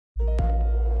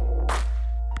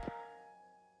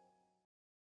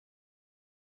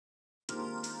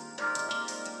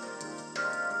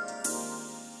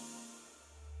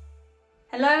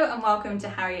Hello and welcome to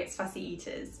Harriet's Fussy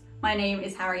Eaters. My name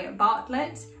is Harriet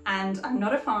Bartlett and I'm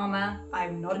not a farmer,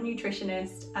 I'm not a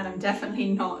nutritionist, and I'm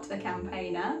definitely not a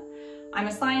campaigner. I'm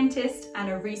a scientist and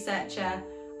a researcher,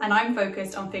 and I'm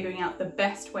focused on figuring out the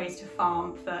best ways to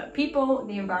farm for people,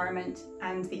 the environment,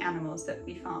 and the animals that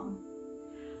we farm.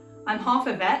 I'm half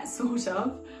a vet, sort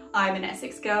of. I'm an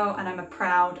Essex girl and I'm a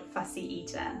proud fussy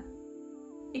eater.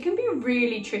 It can be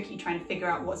really tricky trying to figure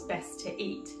out what's best to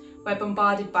eat. We're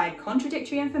bombarded by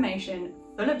contradictory information,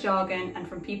 full of jargon, and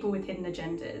from people with hidden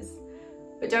agendas.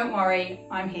 But don't worry,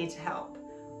 I'm here to help.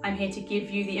 I'm here to give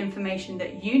you the information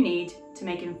that you need to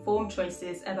make informed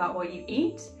choices about what you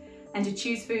eat and to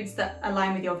choose foods that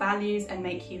align with your values and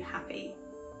make you happy.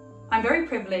 I'm very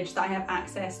privileged that I have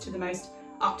access to the most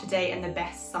up-to-date and the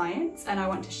best science, and I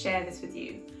want to share this with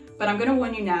you. But I'm going to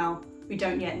warn you now, we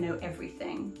don't yet know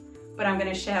everything. But I'm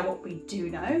going to share what we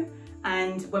do know,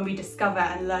 and when we discover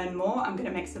and learn more, I'm going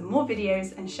to make some more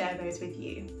videos and share those with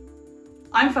you.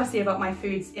 I'm fussy about my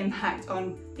food's impact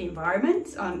on the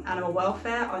environment, on animal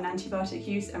welfare, on antibiotic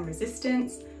use and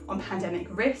resistance, on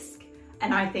pandemic risk,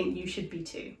 and I think you should be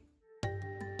too.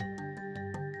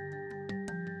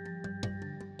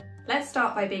 Let's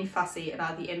start by being fussy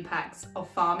about the impacts of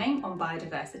farming on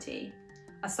biodiversity.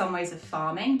 Are some ways of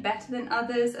farming better than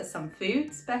others? Are some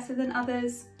foods better than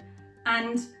others?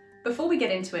 And before we get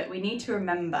into it, we need to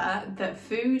remember that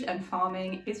food and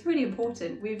farming is really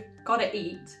important. We've got to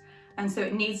eat, and so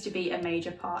it needs to be a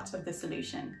major part of the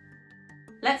solution.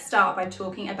 Let's start by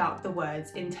talking about the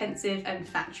words intensive and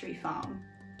factory farm.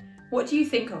 What do you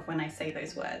think of when I say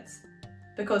those words?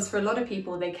 Because for a lot of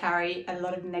people, they carry a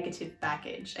lot of negative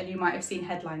baggage, and you might have seen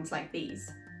headlines like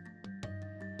these.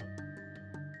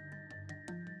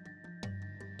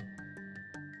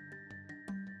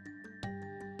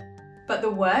 But the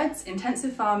words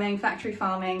intensive farming, factory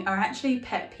farming are actually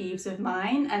pet peeves of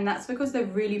mine, and that's because they're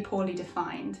really poorly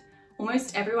defined.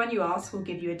 Almost everyone you ask will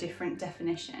give you a different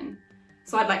definition.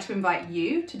 So I'd like to invite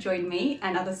you to join me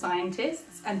and other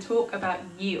scientists and talk about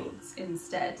yields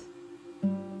instead.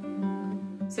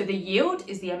 So the yield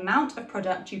is the amount of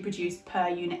product you produce per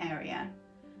unit area.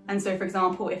 And so for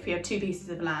example, if we have two pieces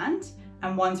of land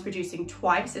and one's producing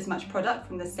twice as much product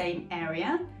from the same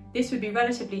area, this would be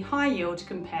relatively high yield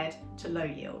compared to low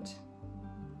yield.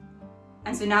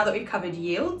 And so now that we've covered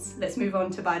yields, let's move on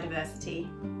to biodiversity.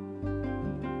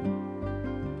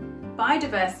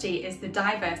 Biodiversity is the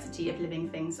diversity of living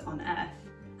things on Earth.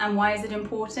 And why is it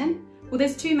important? Well,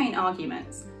 there's two main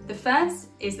arguments. The first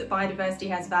is that biodiversity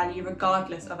has value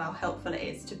regardless of how helpful it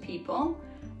is to people.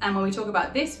 And when we talk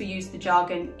about this, we use the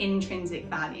jargon intrinsic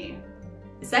value.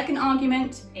 The second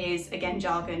argument is, again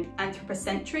jargon,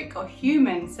 anthropocentric or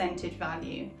human-centered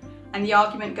value. And the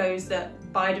argument goes that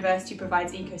biodiversity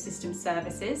provides ecosystem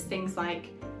services, things like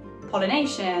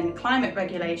pollination, climate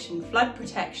regulation, flood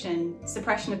protection,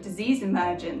 suppression of disease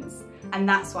emergence, and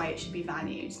that's why it should be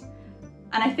valued.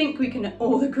 And I think we can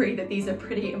all agree that these are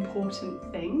pretty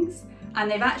important things,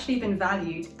 and they've actually been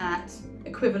valued at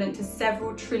equivalent to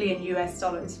several trillion US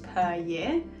dollars per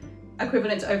year,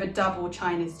 equivalent to over double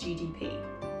China's GDP.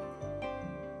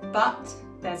 But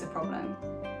there's a problem.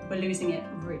 We're losing it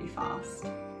really fast.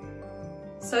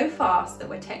 So fast that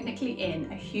we're technically in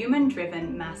a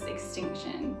human-driven mass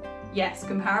extinction. Yes,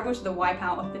 comparable to the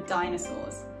wipeout of the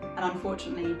dinosaurs, and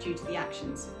unfortunately due to the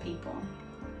actions of people.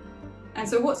 And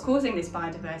so what's causing this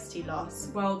biodiversity loss?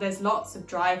 Well, there's lots of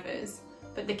drivers,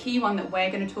 but the key one that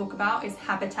we're going to talk about is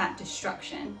habitat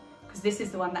destruction, because this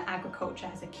is the one that agriculture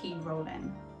has a key role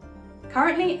in.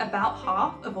 Currently, about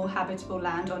half of all habitable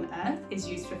land on Earth is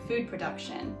used for food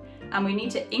production, and we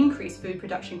need to increase food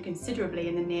production considerably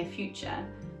in the near future.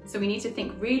 So we need to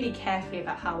think really carefully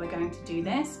about how we're going to do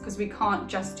this, because we can't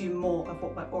just do more of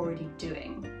what we're already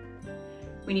doing.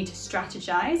 We need to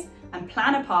strategize and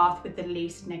plan a path with the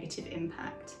least negative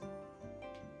impact.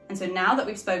 And so now that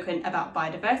we've spoken about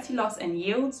biodiversity loss and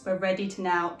yields, we're ready to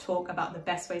now talk about the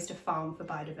best ways to farm for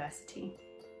biodiversity.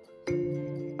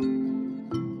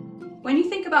 When you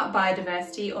think about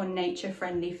biodiversity or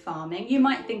nature-friendly farming, you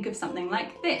might think of something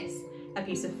like this, a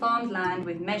piece of farmed land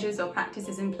with measures or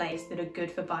practices in place that are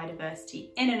good for biodiversity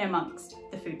in and amongst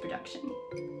the food production.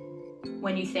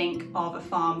 When you think of a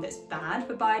farm that's bad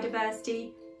for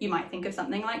biodiversity, you might think of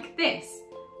something like this,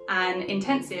 an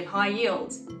intensive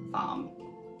high-yield farm.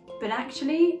 But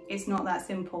actually, it's not that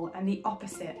simple, and the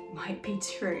opposite might be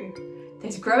true.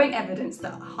 There's growing evidence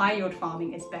that high-yield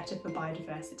farming is better for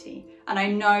biodiversity. And I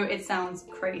know it sounds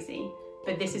crazy,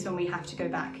 but this is when we have to go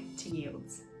back to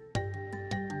yields.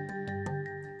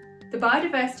 The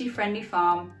biodiversity-friendly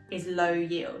farm is low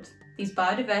yield. these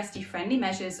biodiversity-friendly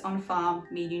measures on farm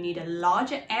mean you need a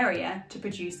larger area to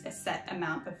produce a set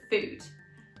amount of food.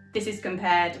 This is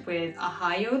compared with a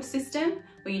high-yield system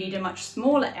where you need a much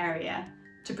smaller area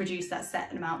to produce that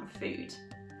set amount of food.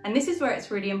 And this is where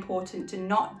it's really important to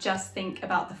not just think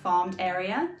about the farmed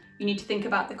area, you need to think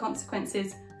about the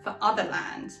consequences for other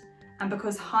land. And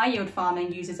because high-yield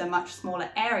farming uses a much smaller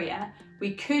area,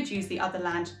 we could use the other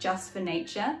land just for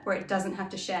nature, where it doesn't have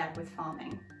to share with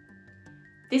farming.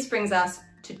 This brings us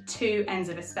to two ends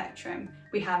of a spectrum.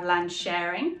 We have land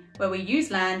sharing, where we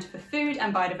use land for food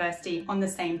and biodiversity on the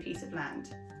same piece of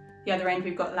land. The other end,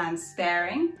 we've got land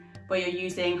sparing, where you're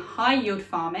using high-yield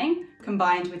farming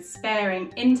combined with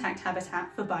sparing intact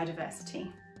habitat for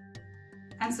biodiversity.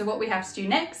 And so what we have to do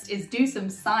next is do some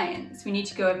science. We need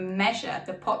to go and measure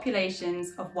the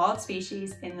populations of wild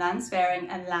species in land sparing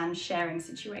and land sharing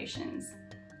situations.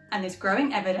 And there's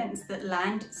growing evidence that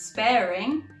land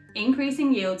sparing,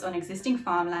 increasing yields on existing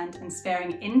farmland and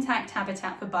sparing intact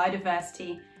habitat for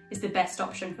biodiversity is the best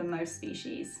option for most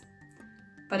species.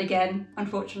 But again,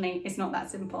 unfortunately, it's not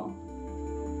that simple.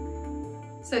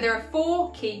 So there are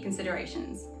four key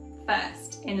considerations.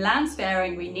 First, in land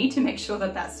sparing, we need to make sure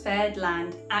that that spared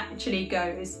land actually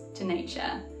goes to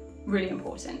nature. Really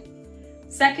important.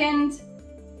 Second,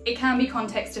 it can be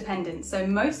context dependent. So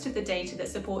most of the data that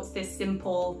supports this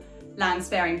simple land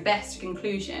sparing best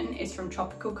conclusion is from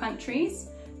tropical countries.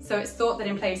 So it's thought that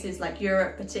in places like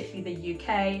Europe, particularly the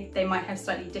UK, they might have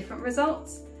slightly different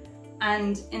results.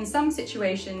 And in some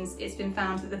situations, it's been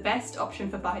found that the best option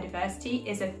for biodiversity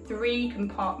is a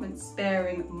 3-compartment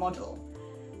sparing model.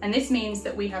 And this means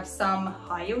that we have some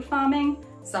high-yield farming,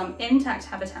 some intact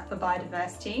habitat for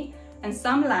biodiversity, and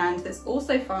some land that's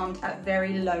also farmed at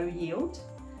very low yield.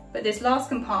 But this last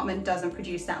compartment doesn't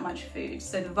produce that much food,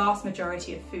 so the vast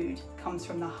majority of food comes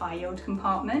from the high-yield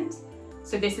compartment.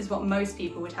 So this is what most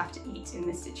people would have to eat in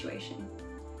this situation.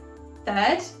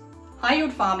 Third,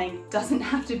 high-yield farming doesn't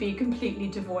have to be completely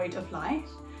devoid of life.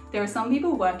 There are some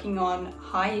people working on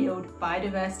high-yield,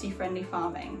 biodiversity-friendly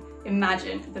farming.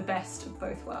 Imagine the best of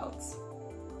both worlds.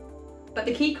 But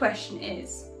the key question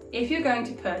is, if you're going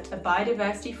to put a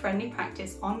biodiversity-friendly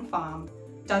practice on farm,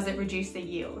 does it reduce the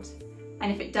yield?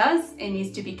 And if it does, it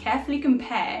needs to be carefully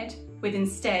compared with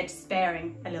instead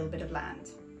sparing a little bit of land.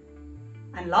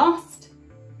 And last,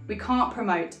 we can't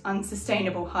promote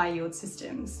unsustainable high-yield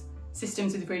systems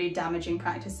with really damaging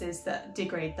practices that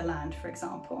degrade the land, for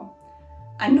example.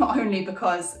 And not only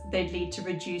because they'd lead to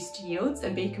reduced yields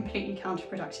and be completely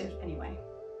counterproductive anyway.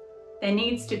 There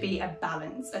needs to be a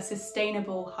balance, a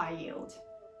sustainable high yield.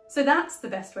 So that's the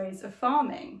best ways of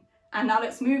farming. And now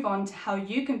let's move on to how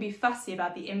you can be fussy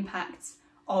about the impacts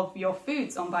of your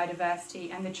foods on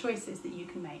biodiversity and the choices that you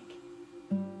can make.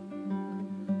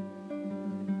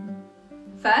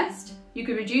 First, you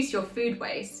could reduce your food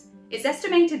waste. It's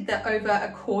estimated that over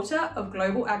a quarter of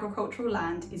global agricultural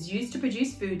land is used to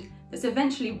produce food that's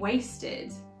eventually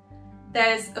wasted.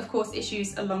 There's, of course,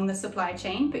 issues along the supply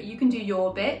chain, but you can do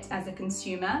your bit as a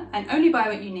consumer and only buy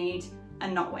what you need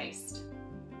and not waste.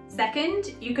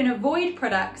 Second, you can avoid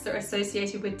products that are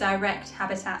associated with direct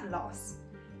habitat loss.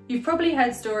 You've probably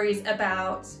heard stories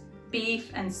about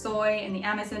beef and soy in the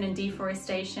Amazon and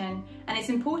deforestation, and it's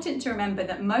important to remember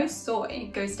that most soy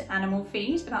goes to animal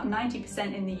feed. About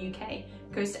 90% in the UK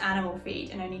goes to animal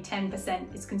feed and only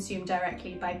 10% is consumed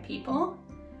directly by people.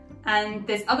 And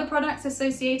there's other products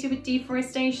associated with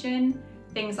deforestation,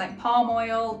 things like palm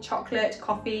oil, chocolate,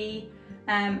 coffee,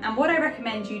 and what I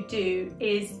recommend you do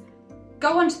is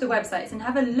go onto the websites and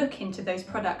have a look into those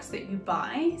products that you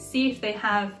buy, see if they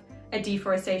have a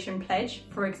deforestation pledge,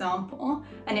 for example,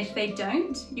 and if they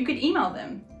don't, you could email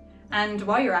them. And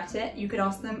while you're at it, you could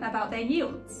ask them about their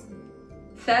yields.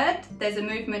 Third, there's a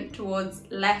movement towards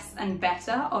less and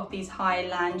better of these high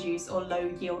land use or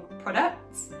low yield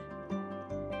products.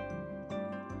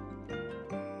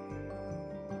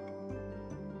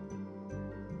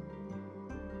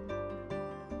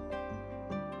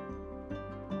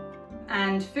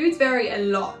 And foods vary a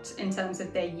lot in terms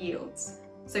of their yields.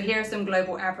 So here are some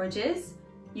global averages.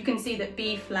 You can see that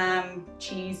beef, lamb,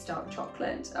 cheese, dark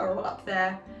chocolate are all up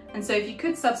there. And so if you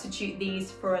could substitute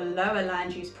these for a lower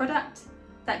land use product,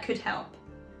 that could help.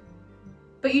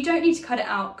 But you don't need to cut it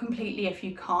out completely if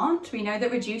you can't. We know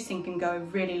that reducing can go a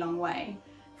really long way.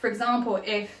 For example,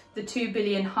 if the 2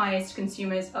 billion highest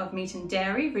consumers of meat and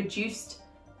dairy reduced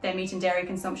their meat and dairy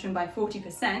consumption by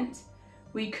 40%,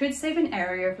 we could save an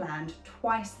area of land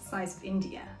twice the size of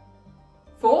India.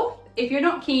 Fourth, if you're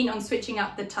not keen on switching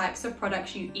up the types of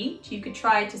products you eat, you could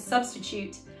try to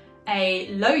substitute a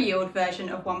low yield version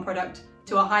of one product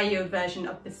to a high yield version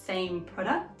of the same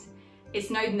product. It's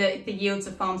known that the yields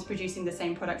of farms producing the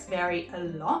same products vary a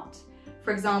lot.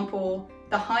 For example,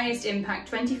 the highest impact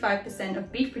 25%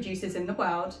 of beef producers in the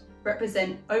world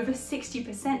represent over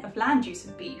 60% of land use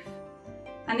of beef.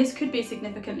 And this could be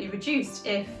significantly reduced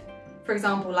if, for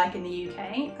example, like in the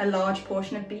UK, a large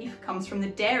portion of beef comes from the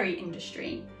dairy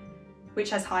industry, which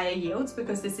has higher yields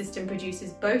because the system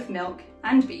produces both milk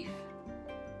and beef.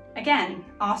 Again,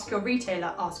 ask your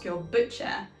retailer, ask your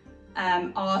butcher,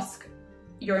 ask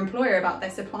your employer about their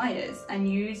suppliers,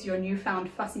 and use your newfound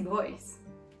fussy voice.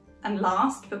 And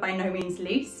last, but by no means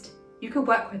least, you could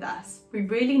work with us. We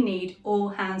really need all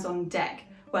hands on deck,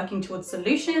 working towards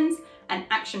solutions and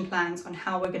action plans on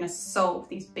how we're going to solve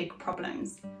these big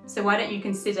problems. So why don't you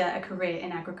consider a career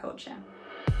in agriculture?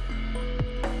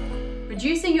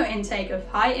 Reducing your intake of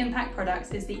high impact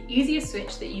products is the easiest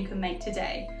switch that you can make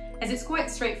today, as it's quite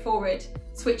straightforward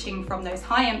switching from those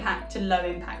high impact to low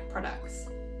impact products.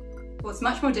 What's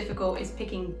much more difficult is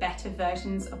picking better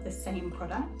versions of the same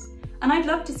product. And I'd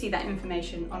love to see that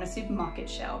information on a supermarket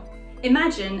shelf.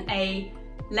 Imagine a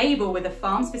label with a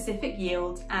farm-specific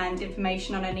yield and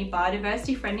information on any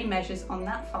biodiversity-friendly measures on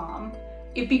that farm.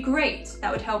 It'd be great.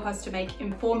 That would help us to make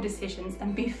informed decisions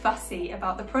and be fussy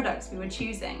about the products we were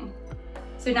choosing.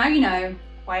 So now you know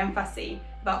why I'm fussy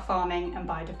about farming and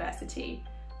biodiversity.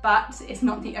 But it's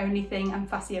not the only thing I'm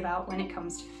fussy about when it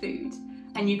comes to food.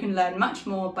 And you can learn much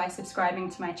more by subscribing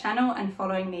to my channel and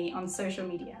following me on social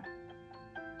media.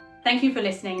 Thank you for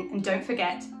listening, and don't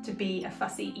forget to be a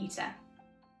fussy eater.